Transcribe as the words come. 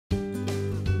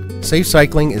Safe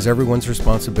cycling is everyone's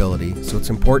responsibility, so it's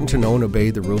important to know and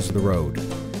obey the rules of the road.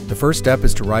 The first step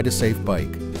is to ride a safe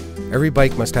bike. Every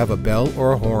bike must have a bell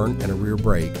or a horn and a rear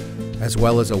brake, as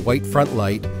well as a white front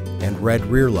light and red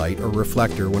rear light or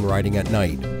reflector when riding at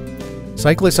night.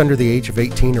 Cyclists under the age of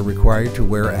 18 are required to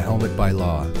wear a helmet by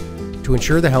law. To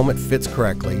ensure the helmet fits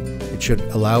correctly, it should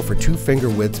allow for 2 finger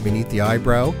widths beneath the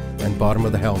eyebrow and bottom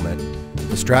of the helmet.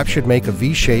 The strap should make a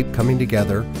V shape coming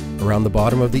together around the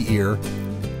bottom of the ear,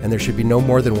 and there should be no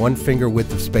more than 1 finger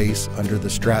width of space under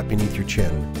the strap beneath your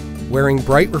chin. Wearing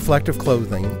bright reflective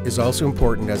clothing is also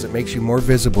important as it makes you more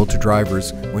visible to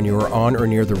drivers when you are on or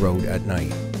near the road at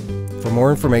night. For more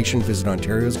information, visit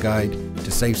Ontario's Guide to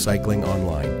Safe Cycling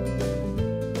online.